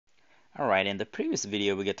All right, in the previous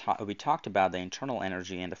video, we talked about the internal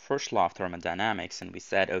energy and the first law of thermodynamics, and we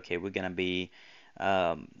said, okay, we're gonna be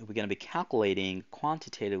calculating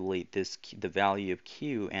quantitatively the value of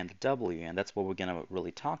Q and W, and that's what we're gonna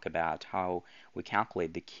really talk about, how we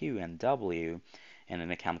calculate the Q and W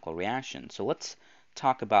in a chemical reaction. So let's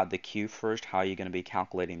talk about the Q first, how you're gonna be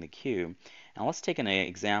calculating the Q, and let's take an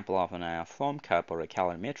example of a foam cup or a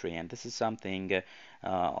calorimetry, and this is something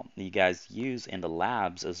you guys use in the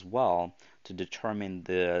labs as well to determine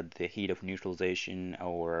the heat of neutralization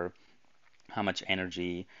or how much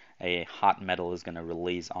energy a hot metal is going to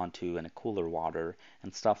release onto in a cooler water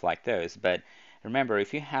and stuff like those. But remember,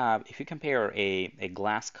 if you compare a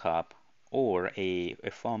glass cup or a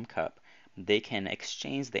foam cup, they can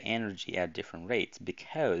exchange the energy at different rates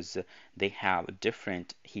because they have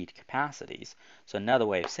different heat capacities. So another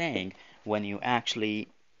way of saying, when you actually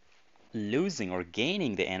losing or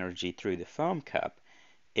gaining the energy through the foam cup,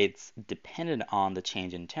 it's dependent on the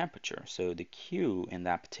change in temperature. So the Q in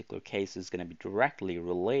that particular case is going to be directly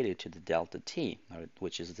related to the delta T,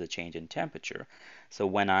 which is the change in temperature. So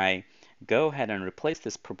when I go ahead and replace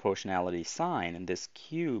this proportionality sign, and this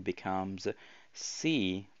Q becomes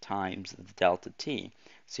C times the delta T.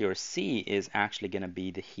 So your C is actually going to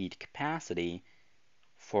be the heat capacity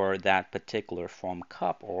for that particular foam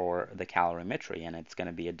cup or the calorimetry, and it's going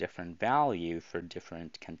to be a different value for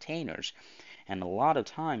different containers. And a lot of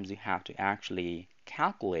times you have to actually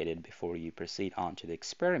calculate it before you proceed on to the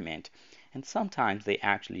experiment. And sometimes they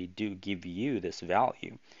actually do give you this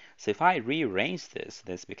value. So if I rearrange this,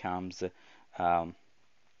 this becomes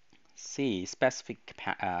C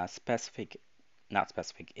not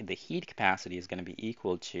specific, the heat capacity is going to be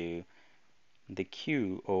equal to the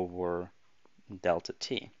Q over delta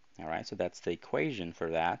T. All right, so that's the equation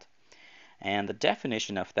for that. And the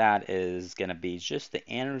definition of that is going to be just the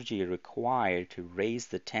energy required to raise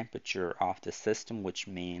the temperature of the system, which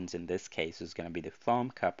means in this case is going to be the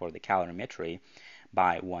foam cup or the calorimetry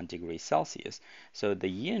by 1 degree Celsius. So the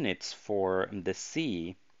units for the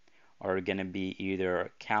C are going to be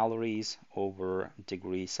either calories over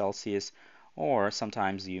degree Celsius, or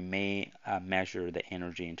sometimes you may measure the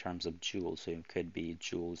energy in terms of joules. So it could be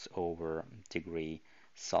joules over degree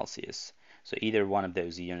Celsius. So either one of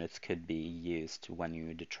those units could be used when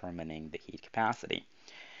you're determining the heat capacity.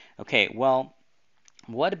 Okay, well,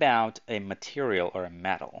 what about a material or a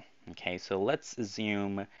metal? Okay, so let's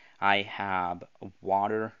assume I have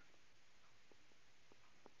water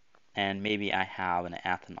and maybe I have an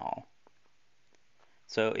ethanol.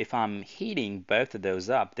 So if I'm heating both of those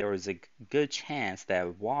up, there is a good chance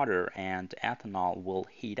that water and ethanol will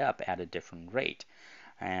heat up at a different rate.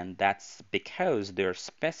 And that's because their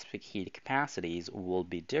specific heat capacities will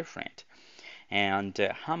be different. And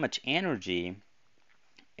how much energy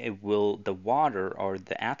the water or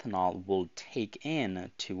the ethanol will take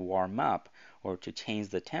in to warm up or to change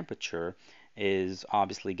the temperature is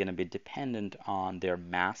obviously going to be dependent on their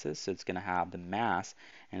masses. So it's going to have the mass,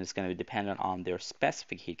 and it's going to be dependent on their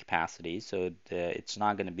specific heat capacity. So it's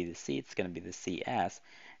not going to be the C, it's going to be the CS,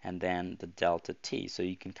 and then the delta T. So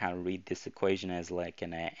you can kind of read this equation as like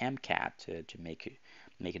an MCAT to make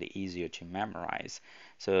it easier to memorize.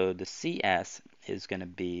 So the CS is going to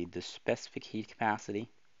be the specific heat capacity,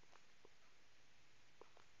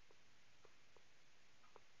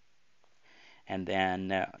 and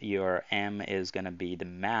then your M is going to be the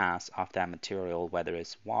mass of that material, whether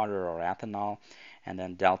it's water or ethanol, and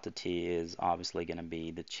then delta T is obviously going to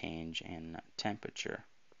be the change in temperature.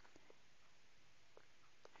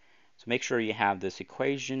 So make sure you have this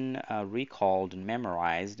equation recalled and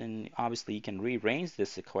memorized, and obviously you can rearrange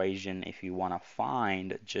this equation if you want to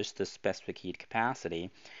find just the specific heat capacity,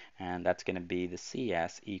 and that's going to be the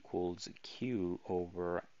CS equals Q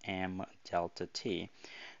over M delta T.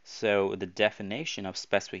 So the definition of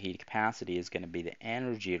specific heat capacity is going to be the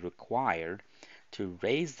energy required to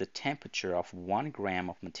raise the temperature of 1 gram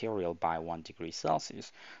of material by 1 degree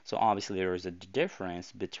Celsius. So obviously there is a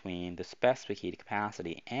difference between the specific heat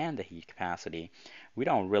capacity and the heat capacity. We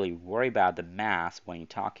don't really worry about the mass when you're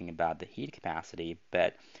talking about the heat capacity,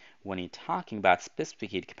 but when you're talking about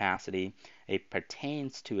specific heat capacity, it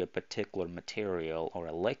pertains to a particular material or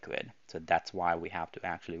a liquid. So that's why we have to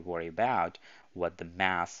actually worry about what the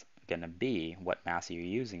mass going to be, what mass you're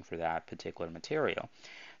using for that particular material.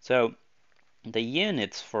 So the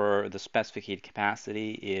units for the specific heat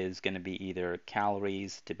capacity is going to be either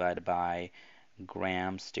calories divided by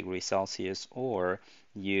grams degrees Celsius, or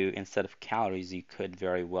you, instead of calories, you could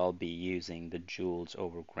very well be using the joules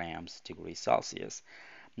over grams degrees Celsius.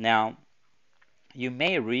 Now, you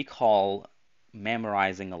may recall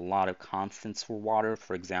memorizing a lot of constants for water,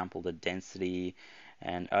 for example, the density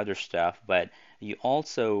and other stuff, but you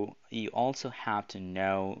also have to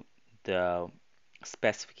know the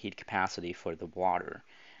specific heat capacity for the water.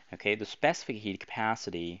 Okay, the specific heat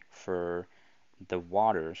capacity for the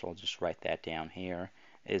water, so I'll just write that down here,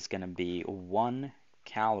 is going to be 1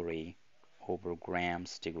 calorie over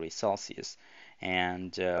grams degrees Celsius.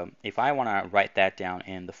 And if I want to write that down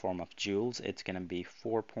in the form of joules, it's going to be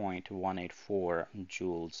 4.184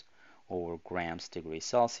 joules over grams degrees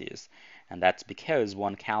Celsius. And that's because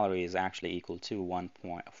 1 calorie is actually equal to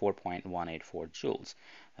 4.184 joules.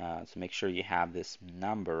 So make sure you have this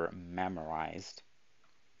number memorized.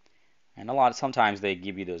 And sometimes they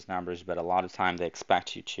give you those numbers, but a lot of time they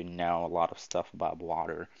expect you to know a lot of stuff about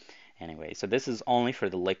water. Anyway, so this is only for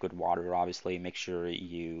the liquid water. Obviously, uh, make sure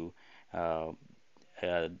you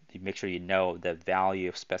know the value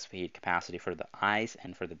of specific heat capacity for the ice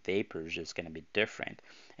and for the vapors is going to be different.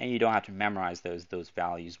 And you don't have to memorize those. Those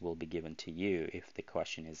values will be given to you if the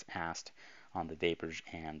question is asked on the vapors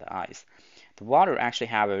and the ice. The water actually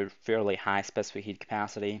have a fairly high specific heat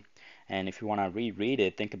capacity. And if you want to reread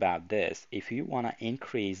it, think about this. If you want to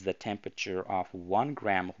increase the temperature of 1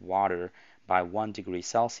 gram of water by 1 degree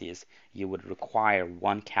Celsius, you would require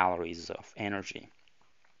 1 calories of energy.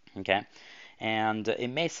 Okay? And it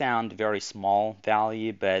may sound very small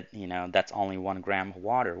value, but that's only 1 gram of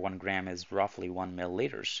water. 1 gram is roughly 1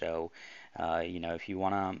 milliliter. So, if you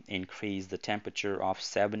want to increase the temperature of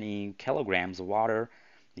 70 kilograms of water,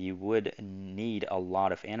 you would need a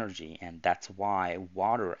lot of energy, and that's why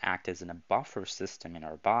water acts as a buffer system in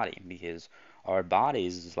our body, because our body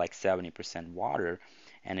is like 70% water,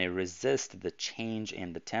 and it resists the change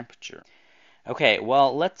in the temperature. Okay,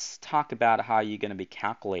 well, let's talk about how you're going to be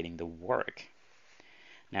calculating the work.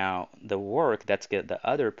 Now, the work, that's the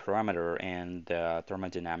other parameter in the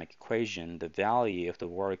thermodynamic equation. The value of the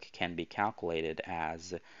work can be calculated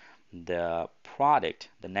as the product,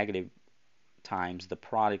 the negative times the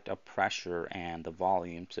product of pressure and the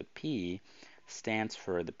volume. So P stands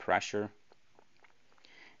for the pressure,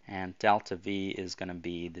 and delta V is going to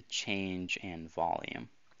be the change in volume.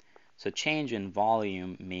 So change in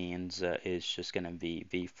volume means it's just going to be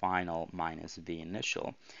V final minus V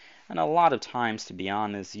initial. And a lot of times, to be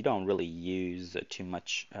honest, you don't really use too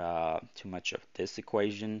much of this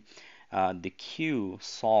equation. The Q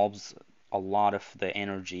solves a lot of the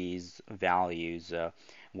energies values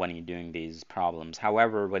when you're doing these problems.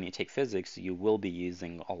 However, when you take physics, you will be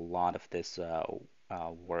using a lot of this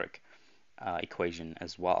work equation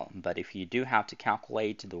as well. But if you do have to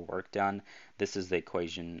calculate the work done, this is the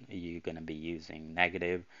equation you're going to be using: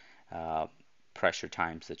 negative uh, pressure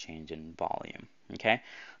times the change in volume. Okay,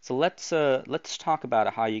 so let's talk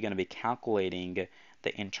about how you're going to be calculating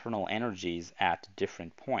the internal energies at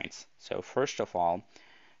different points. So first of all,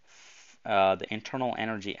 the internal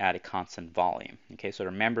energy at a constant volume. Okay, so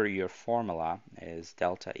remember your formula is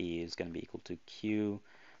delta E is going to be equal to Q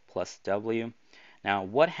plus W. Now,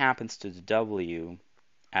 what happens to the W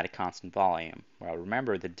at a constant volume? Well,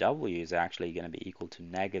 remember the W is actually going to be equal to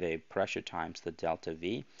negative pressure times the delta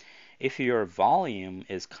V. If your volume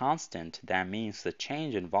is constant, that means the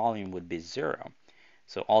change in volume would be zero.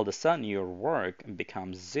 So all of a sudden your work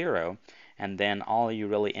becomes zero, and then all you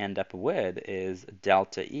really end up with is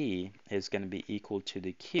delta E is going to be equal to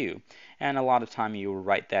the Q. And a lot of time you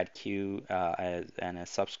write that Q as a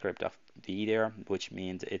subscript of V there, which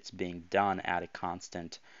means it's being done at a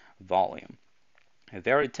constant volume. A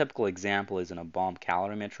very typical example is in a bomb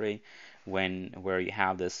calorimetry, where you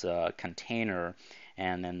have this container,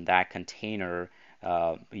 and then that container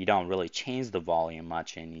you don't really change the volume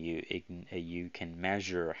much, and you can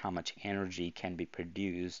measure how much energy can be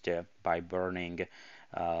produced by burning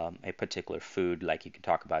a particular food, like you can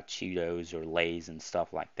talk about Cheetos or Lay's and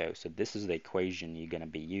stuff like those. So this is the equation you're going to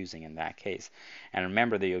be using in that case. And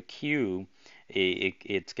remember the Q,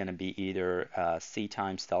 it's going to be either C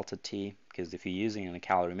times delta T, because if you're using it in a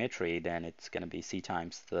calorimetry, then it's going to be C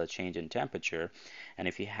times the change in temperature. And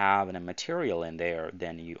if you have a material in there,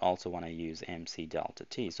 then you also want to use MC delta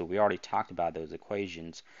T. So we already talked about those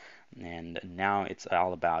equations, and now it's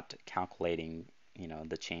all about calculating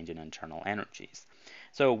the change in internal energies.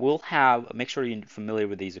 So make sure you're familiar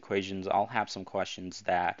with these equations. I'll have some questions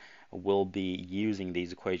that will be using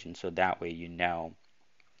these equations, so that way you know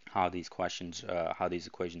how these equations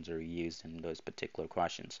are used in those particular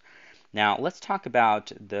questions. Now let's talk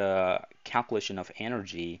about the calculation of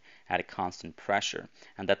energy at a constant pressure,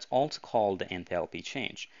 and that's also called the enthalpy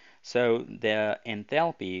change. So the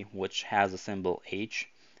enthalpy, which has a symbol H,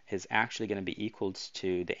 is actually going to be equals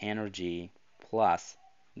to the energy plus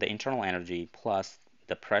the internal energy plus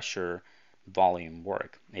the pressure volume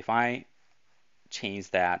work. If I change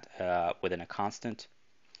that within a constant,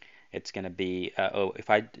 it's going to be, oh, if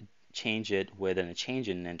I change it within a change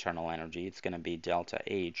in internal energy, it's going to be delta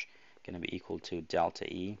H going to be equal to delta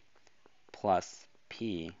E plus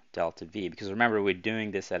P delta V. Because remember, we're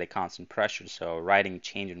doing this at a constant pressure, so writing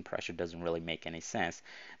change in pressure doesn't really make any sense.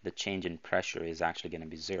 The change in pressure is actually going to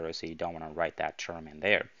be zero, so you don't want to write that term in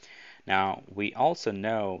there. Now, we also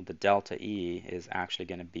know the delta E is actually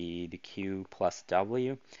going to be the Q plus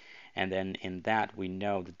W, and then in that we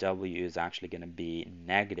know the W is actually going to be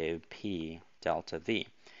negative P delta V.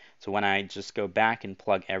 So when I just go back and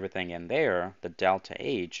plug everything in there, the delta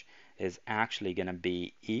H is actually going to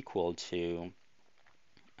be equal to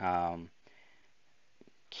um,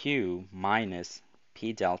 Q minus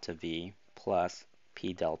P delta V plus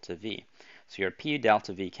P delta V. So your P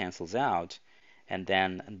delta V cancels out, and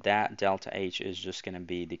then that delta H is just going to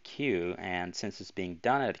be the Q, and since it's being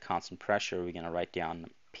done at constant pressure, we're going to write down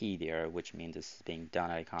P there, which means this is being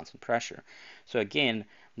done at a constant pressure. So again,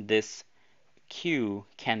 this Q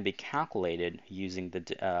can be calculated using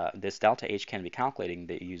this delta H can be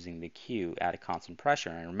calculated using the Q at a constant pressure.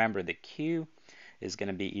 And remember, the Q is going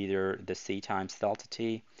to be either the C times delta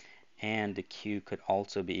T, and the Q could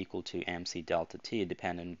also be equal to MC delta T,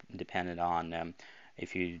 dependent on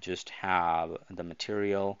if you just have the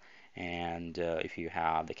material and if you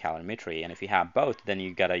have the calorimetry. And if you have both, then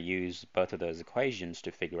you got to use both of those equations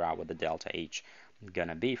to figure out what the delta H is going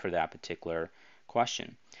to be for that particular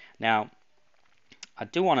question. Now, I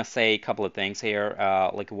do want to say a couple of things here.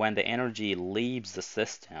 Like when the energy leaves the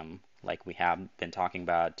system, like we have been talking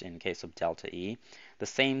about in case of delta E, the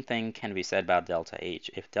same thing can be said about delta H.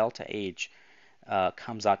 If delta H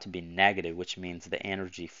comes out to be negative, which means the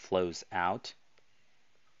energy flows out,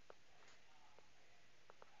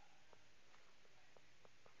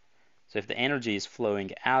 so if the energy is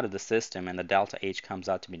flowing out of the system and the delta H comes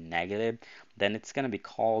out to be negative, then it's going to be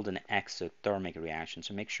called an exothermic reaction.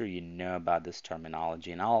 So make sure you know about this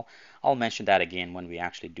terminology, and I'll mention that again when we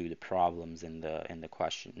actually do the problems in the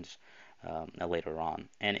questions later on.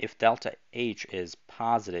 And if delta H is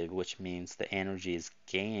positive, which means the energy is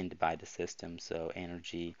gained by the system, so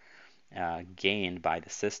energy gained by the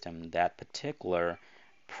system, that particular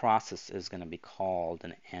process is going to be called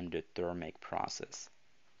an endothermic process.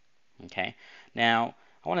 Okay, now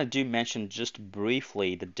I want to mention just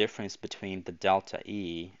briefly the difference between the delta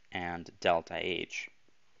E and delta H.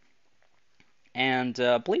 And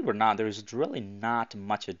believe it or not, there's really not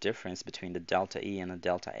much a difference between the delta E and the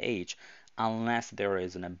delta H unless there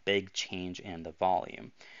is a big change in the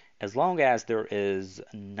volume. As long as there is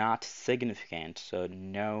not significant, so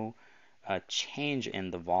no change in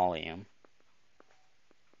the volume,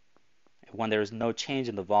 when there's no change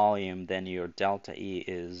in the volume, then your delta E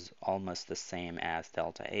is almost the same as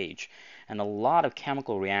delta H. And a lot of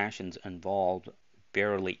chemical reactions involve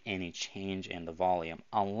barely any change in the volume,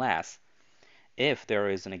 unless if there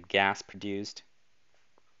is a gas produced.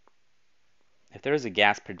 If there is a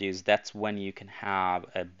gas produced, that's when you can have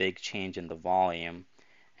a big change in the volume.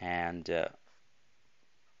 And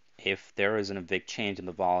if there isn't a big change in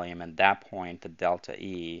the volume, at that point the delta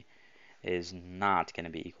E is not going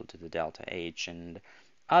to be equal to the delta H. And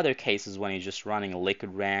other cases when you're just running a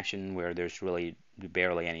liquid reaction where there's really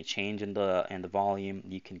barely any change in the volume,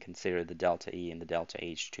 you can consider the delta E and the delta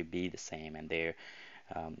H to be the same, and there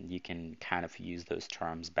you can kind of use those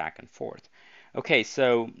terms back and forth. Okay,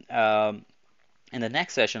 so in the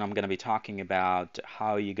next session, I'm going to be talking about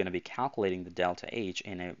how you're going to be calculating the delta H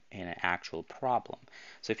in an actual problem.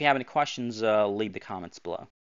 So if you have any questions, leave the comments below.